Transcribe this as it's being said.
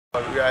We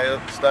out here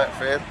at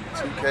Stuntfest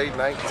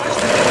 2K19.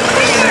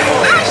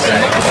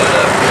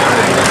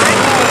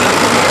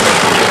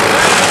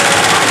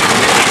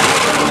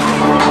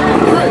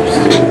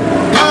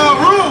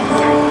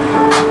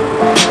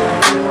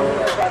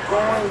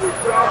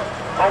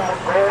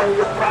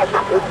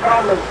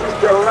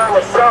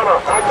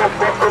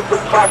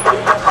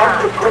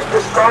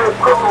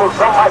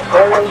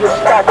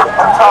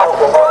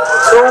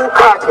 Too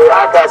cocky,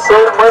 I got so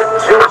much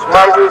juice,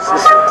 my wrist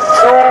is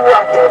too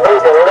rocky. They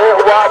can let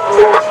walk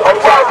loose, I'm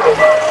talking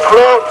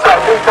club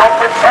talking, don't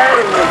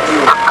pertain to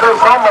you, cause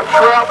I'm a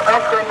trap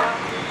actor.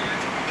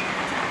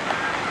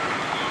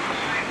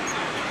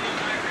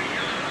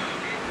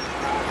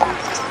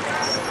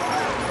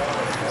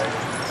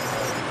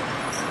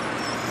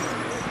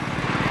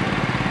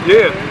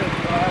 Yeah,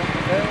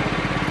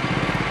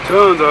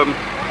 tons of them.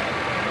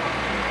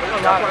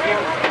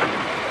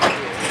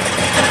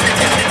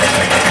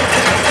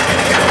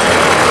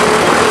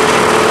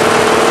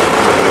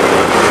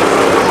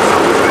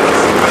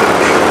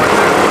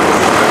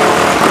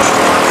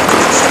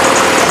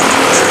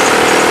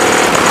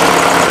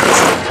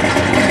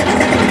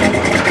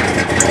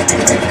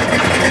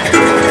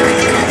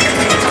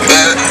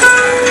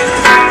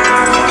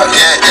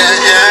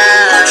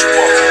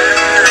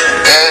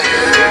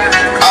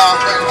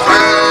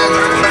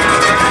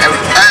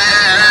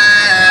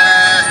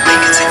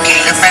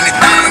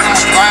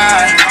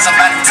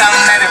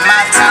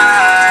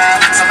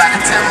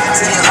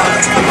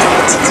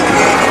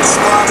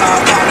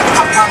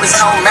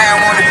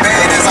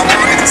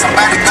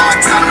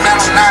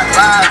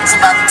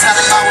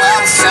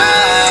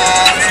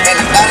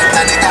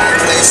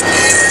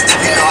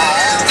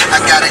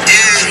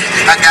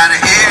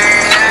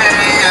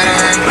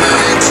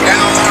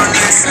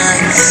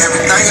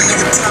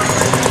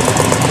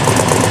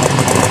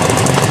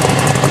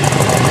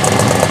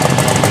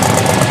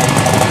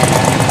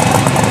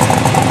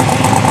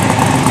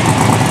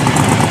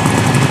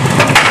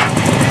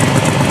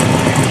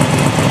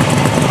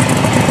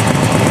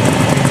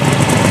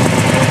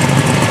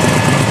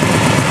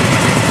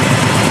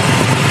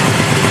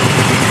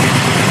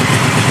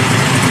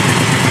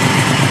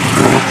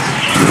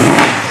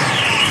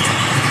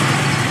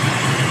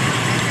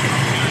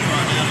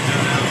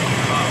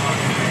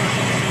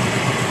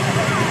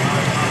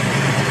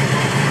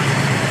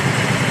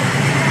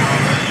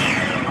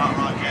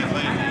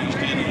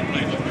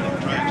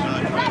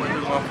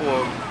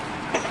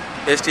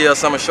 STL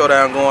Summer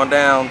Showdown going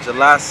down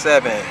July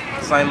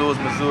 7th, St. Louis,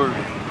 Missouri.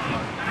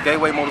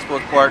 Gateway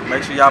Motorsports Park.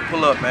 Make sure y'all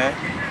pull up, man.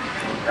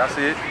 Y'all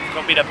see it? It's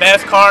gonna be the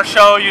best car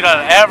show you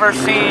done ever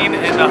seen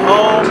in the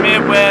whole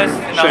Midwest,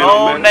 in the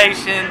whole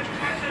nation.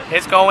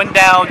 It's going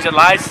down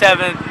July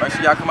 7th. Make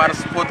sure y'all come out and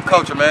support the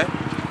culture, man.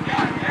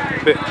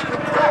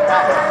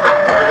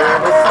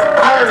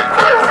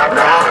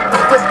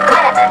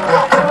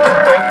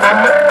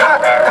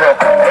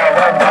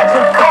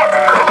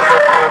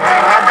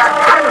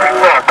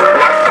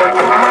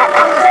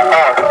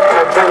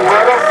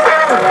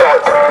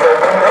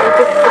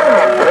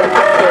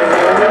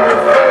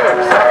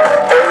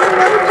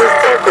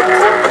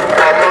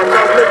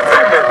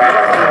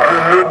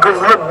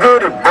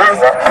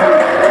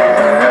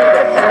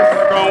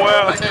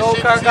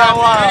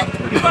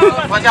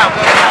 Watch out,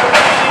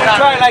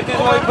 try it like this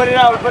when we put it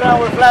out. We put it out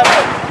with a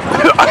flatbed.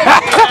 We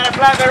got a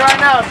flatbed right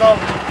now, so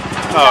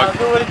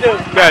do what it do.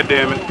 God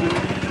damn it.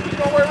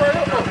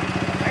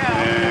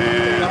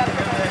 Man,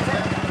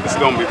 it's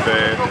gonna be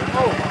bad.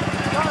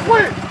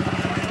 Wait,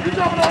 you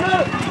jumping on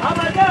that? I'm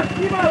like that.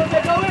 Keep on,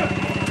 let's go in.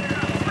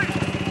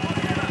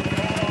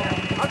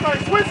 I thought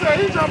Switch said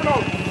he jumping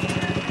on.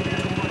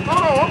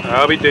 Hold on.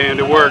 I'll be damned,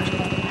 it worked.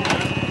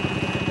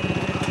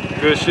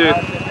 Good shit.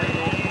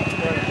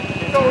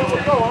 Go,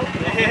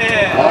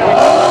 yeah.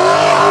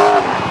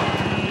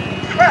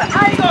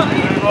 How you going?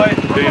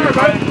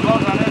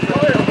 Close on this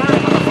side.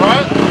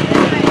 Right?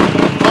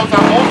 Close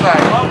on both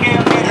sides.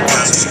 Okay.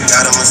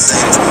 Got a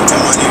Mercedes, the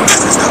money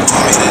business, now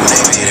call me the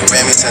Navy. They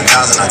ran me 10,000,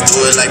 I do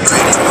it like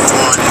Brady.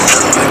 Foreign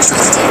internal like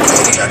Tristan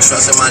Katie. I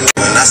trusted my nigga.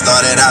 When I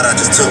started out, I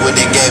just took what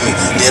they gave me.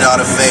 Did all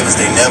the favors,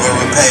 they never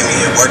repay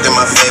me. It worked in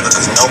my favor,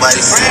 cause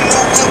nobody said me.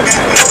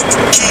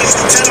 Keys,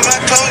 tell them I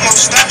close no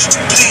stash,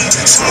 please.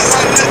 Soon as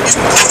I let you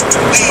go,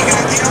 we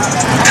gon' get on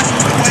the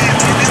way.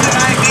 This is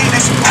the idea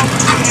that's supposed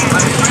to be.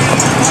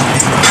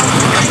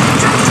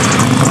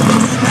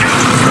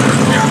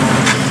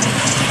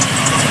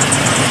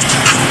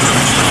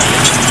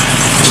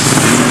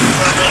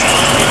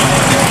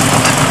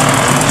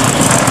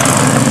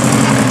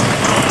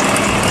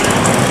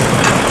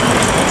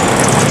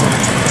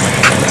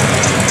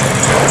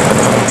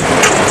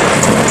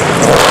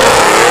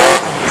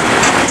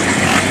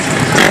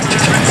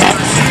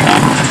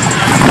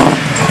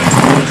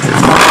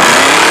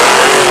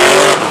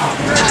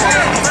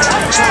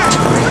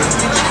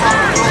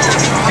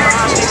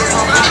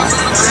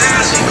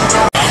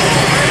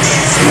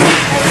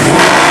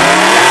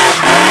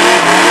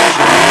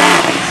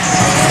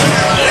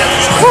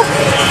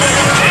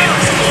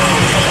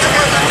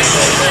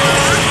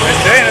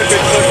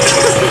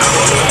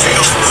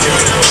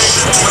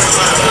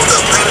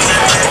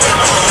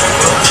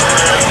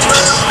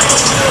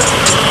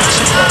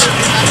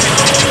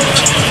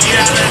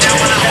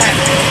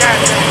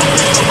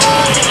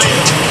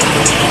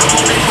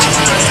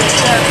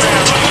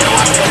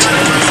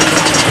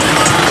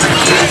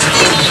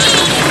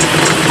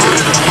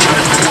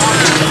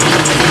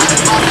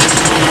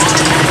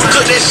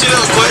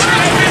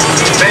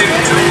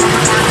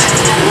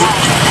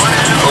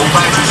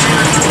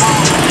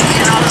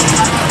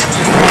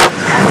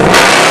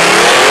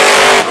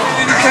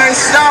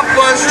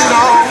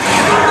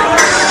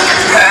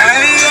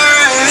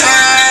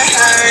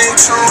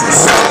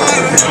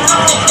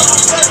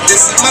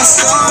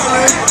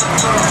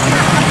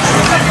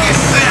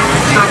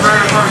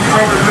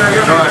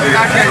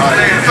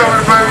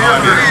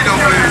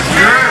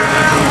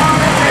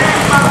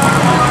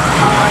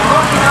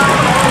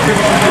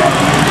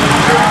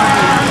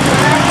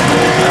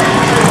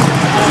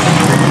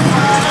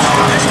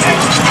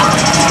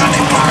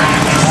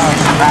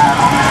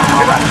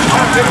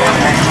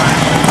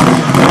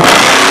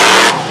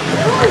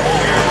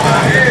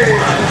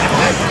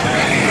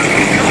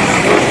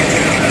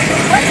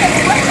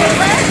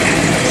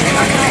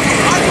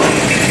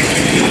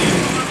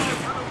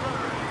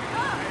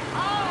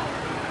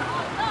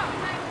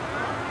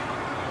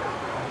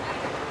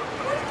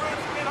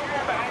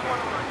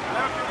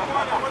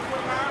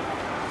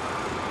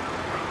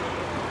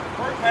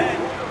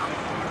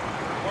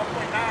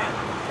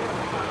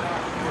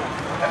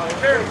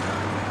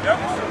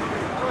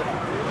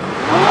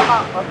 Go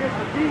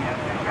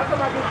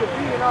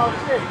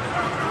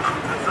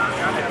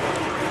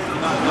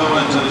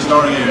into the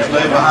starting area.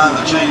 Stay behind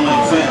the chain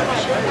link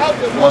fence.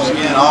 Once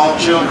again, all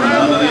children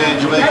under the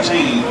age of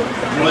 18,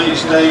 please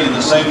stay in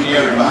the safety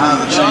area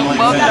behind the chain link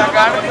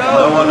fence.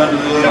 No one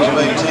under the age of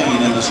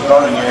 18 in the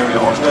starting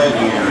area or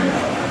staging area.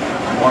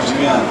 Once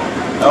again,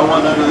 no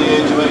one under the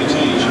age of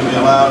 18 should be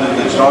allowed in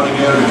the starting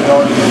area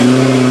or staging area.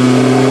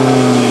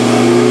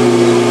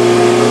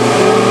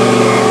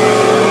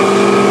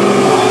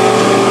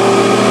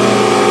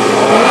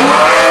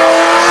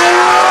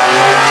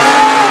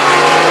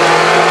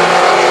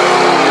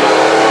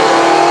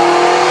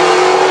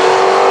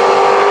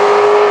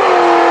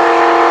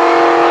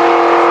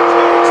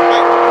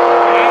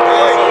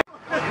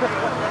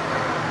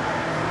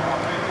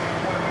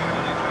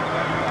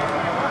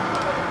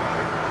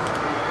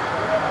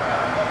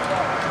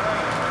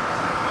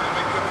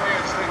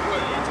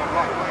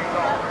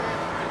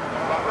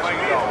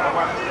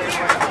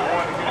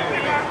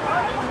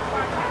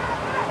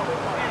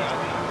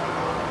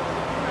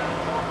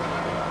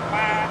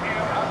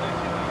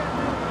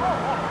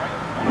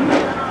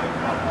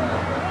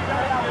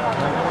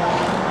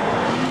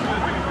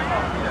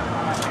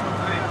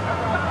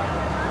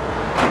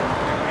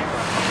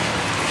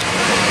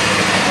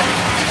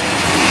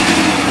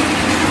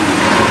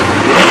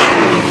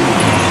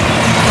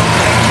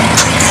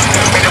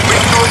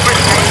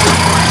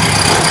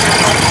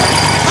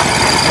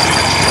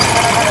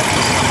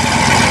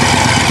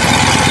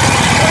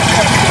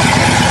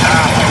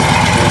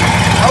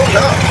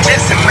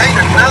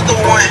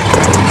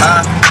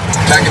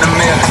 Back in the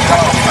middle,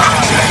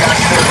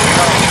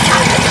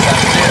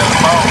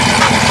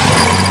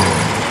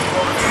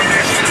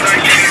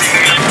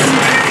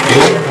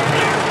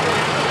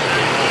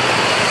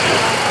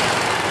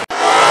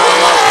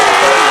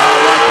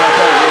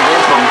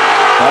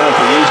 At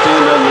the east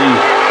end of the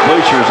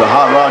bleachers, the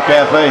Hot Rod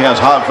Cafe has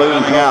hot food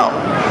and out.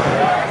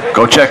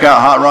 Go check out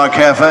Hot Rod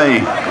Cafe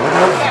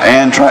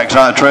and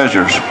Trackside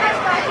Treasures.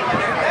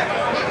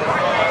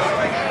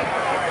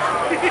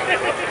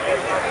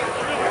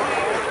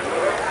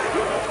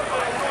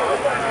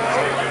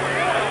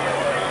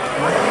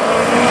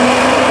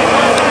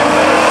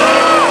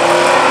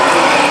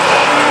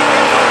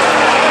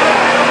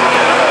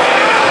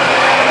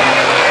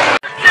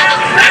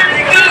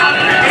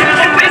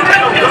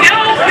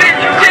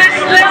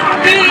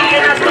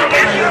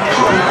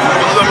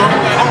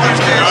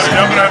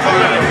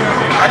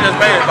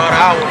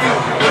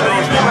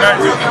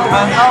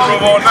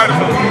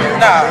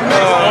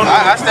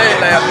 I stayed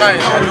last night.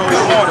 I drove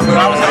this morning, but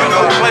I was having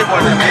no Playboy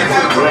that day.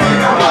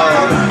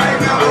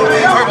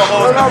 Turbo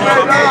hose.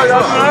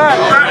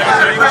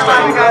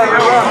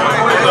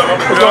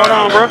 What's going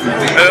on, bro?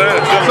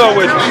 What's up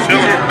with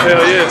you?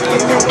 Hell yeah.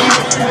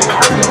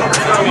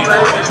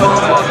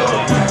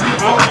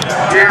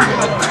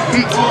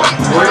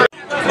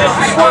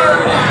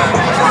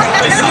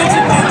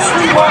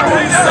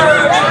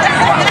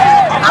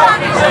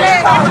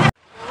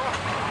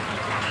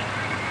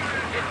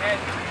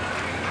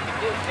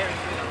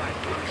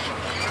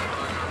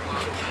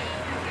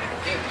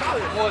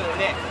 More than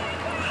that.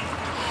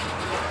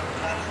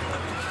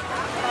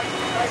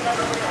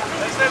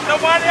 They said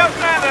nobody else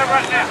down there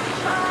right now.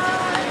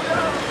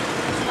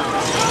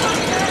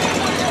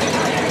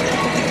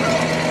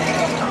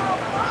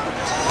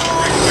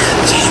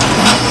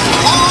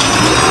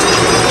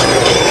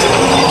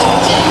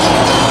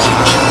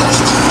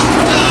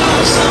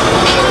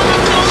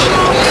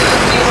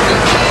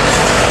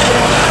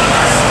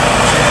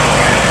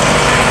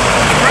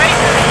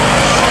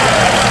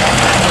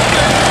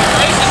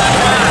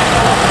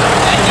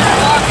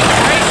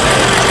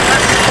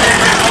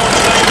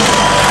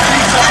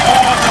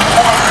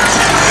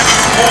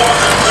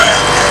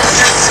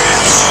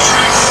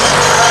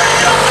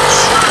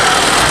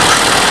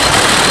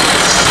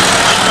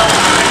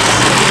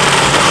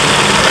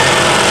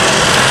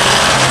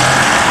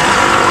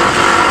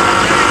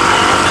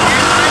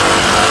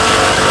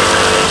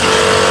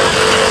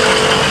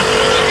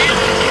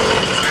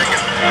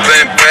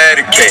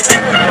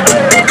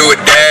 Do what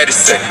daddy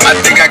say. I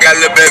think I got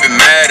little baby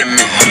mad at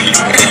me.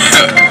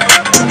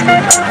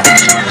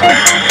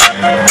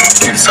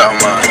 It's all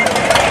mine.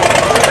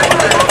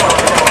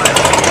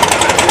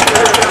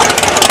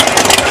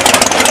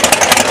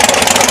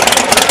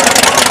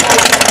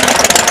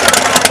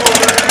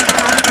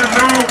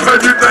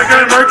 You think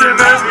I'm working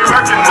that?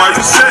 Why you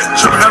set?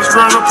 Your house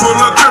trying to pull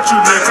up, cut you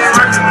niggas.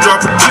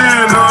 Drop a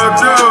 10 or a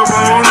dub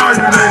on all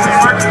you niggas.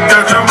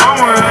 Got your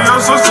mama and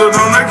your sister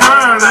on that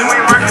grind.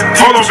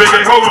 Hold on, Big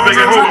A, hold on, Big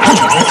A, hold on.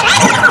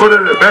 Put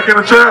it back in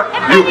the chair?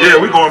 Yeah,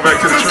 we going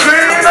back to the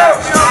chair.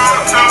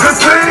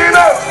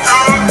 Casino!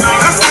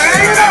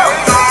 Casino!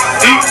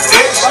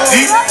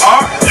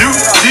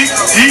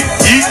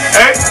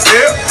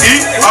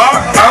 E-X-E-R-U-G-G-E-A-L-E-R.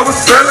 I was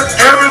selling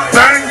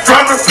everything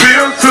from the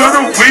field to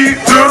the weed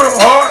to the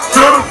heart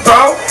to the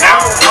thought. Now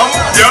I'm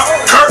young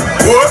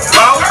Kirkwood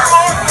out.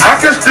 I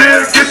can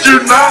still get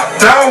you knocked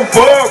down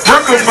for a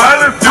brick of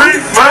money. Free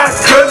my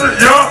cousin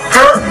young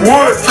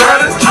Kirkwood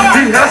tried it.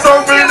 He had so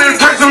many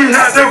bricks we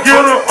had to get.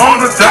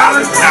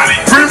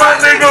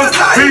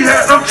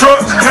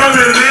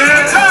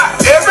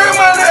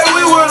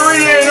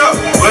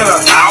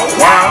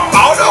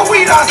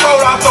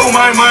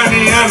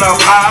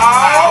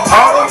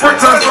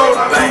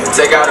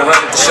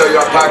 show you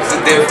our pockets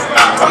are different.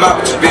 I'm out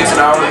with your bitch and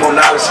I only want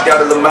knowledge. She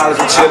got a little mileage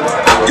and chillin'.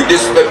 You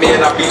disrespect me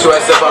and I beat your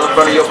ass up all in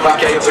front of your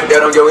pocket. Put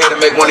that on your head and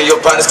make one of your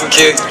partners come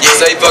kill you.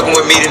 Say you fucking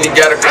with me, then you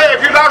gotta. Hey,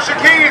 if you lost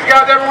your keys,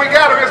 goddamn, we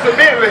got them. It's the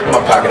Bentley. In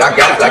my pocket, I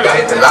got it like I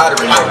hit the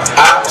lottery.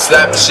 I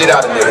slap the shit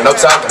out of nigga. No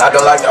talking, I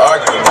don't like to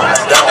argue.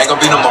 Ain't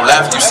gonna be no more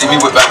laughing. You see me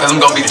whip out, cause I'm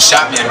gonna be the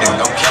shot man,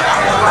 nigga. Don't care.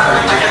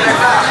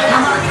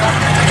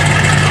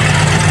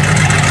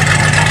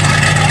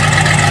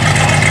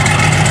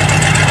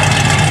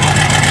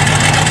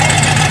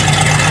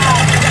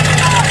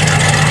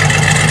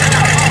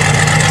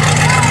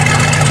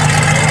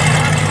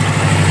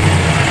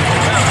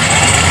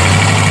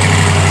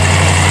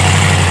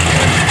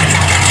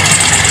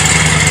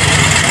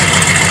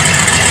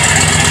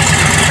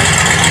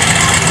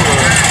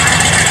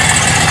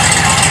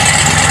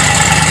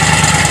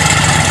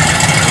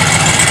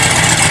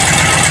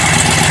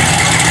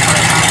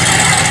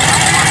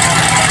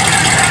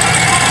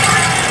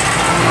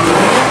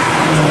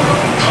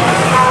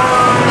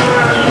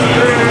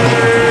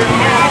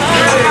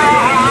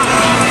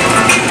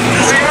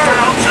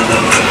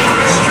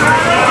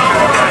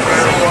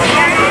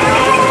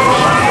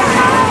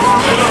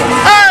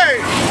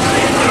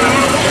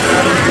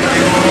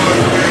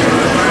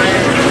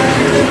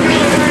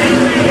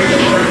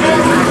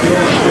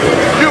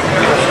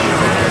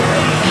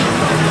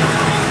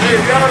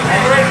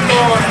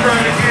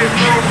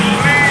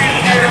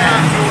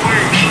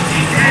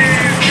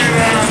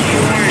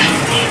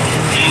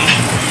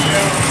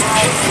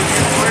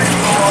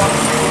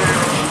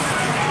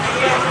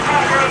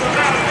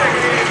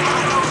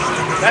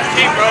 That's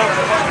cheap, bro.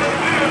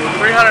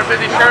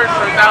 350 shirts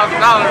for $1,000.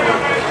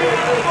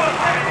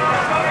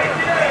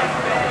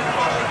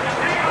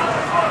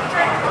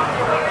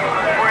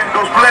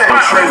 I'm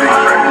trendy.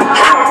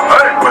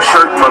 My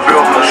shirt, my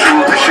belt, my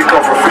shoes, this shit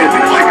come from Fendi.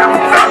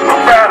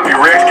 You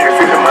rats can't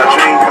fit in my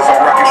jeans cause I'm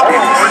rocking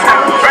skinnies.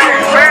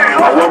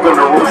 I walk on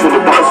the road full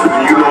of bosses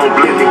and you know I'm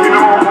blending.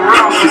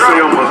 She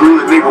say I'm a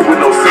hood nigga with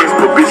no sense,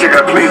 but bitch I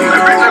got plenty.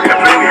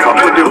 I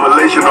put the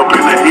Malaysian up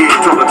in the head,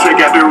 told her check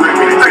out the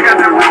remedy.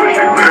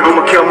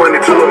 I'ma count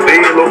money till I'm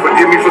dead, Lord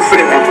forgive me for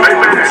sinning.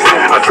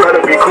 I try to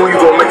be cool, you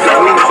gon' make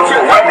some wings on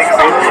some white niggas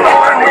in.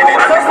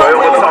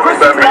 Forever talking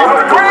about me, I'm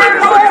gonna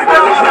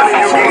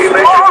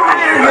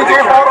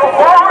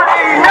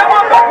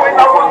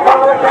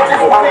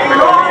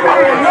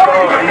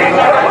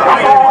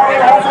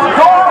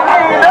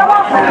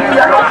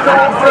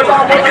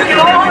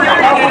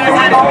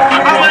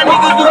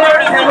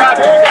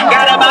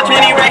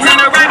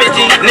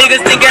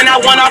niggas thinking I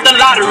won off the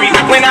lottery.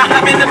 When I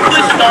hop in the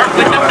push start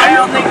with the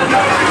real niggas.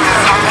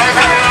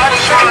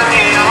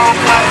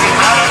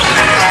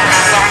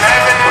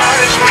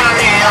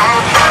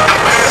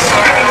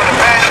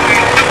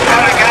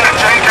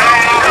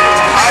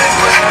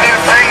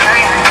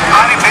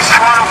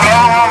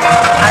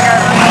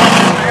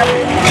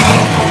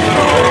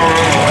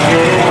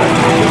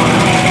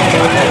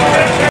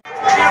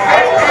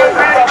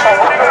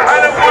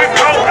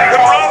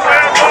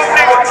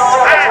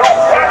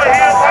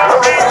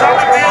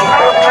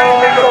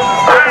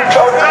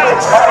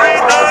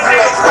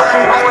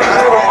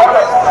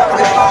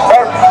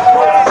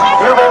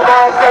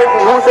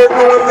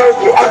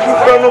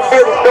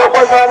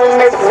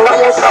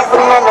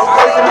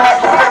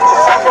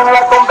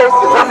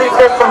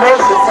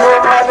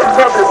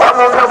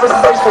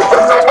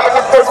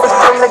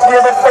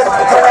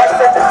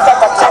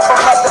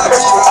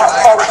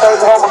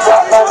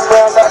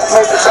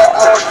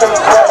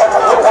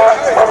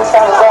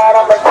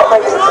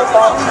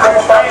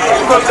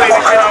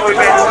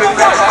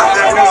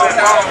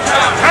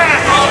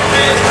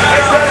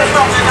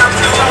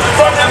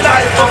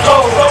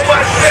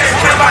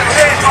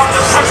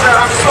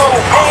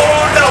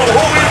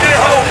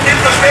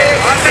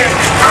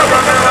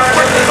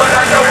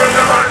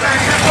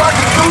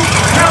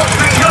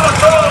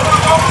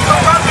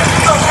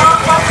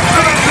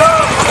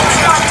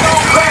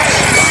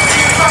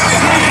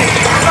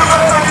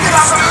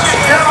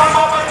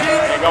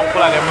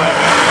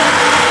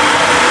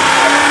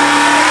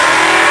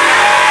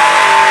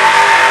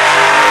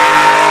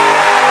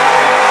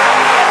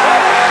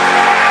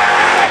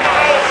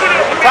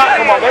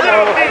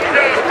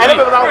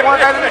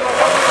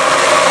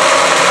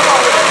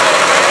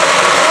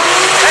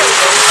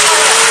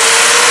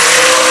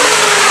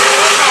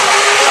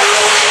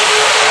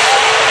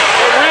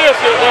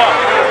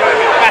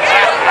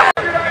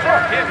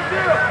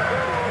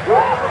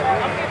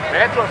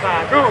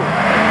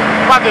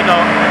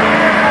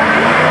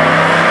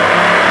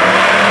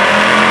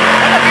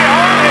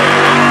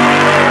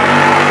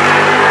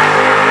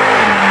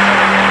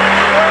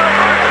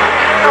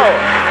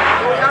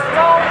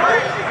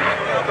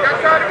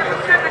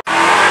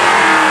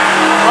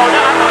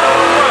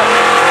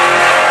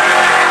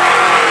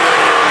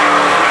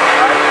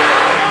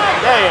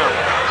 Damn.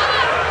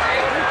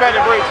 You pay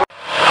the brakes.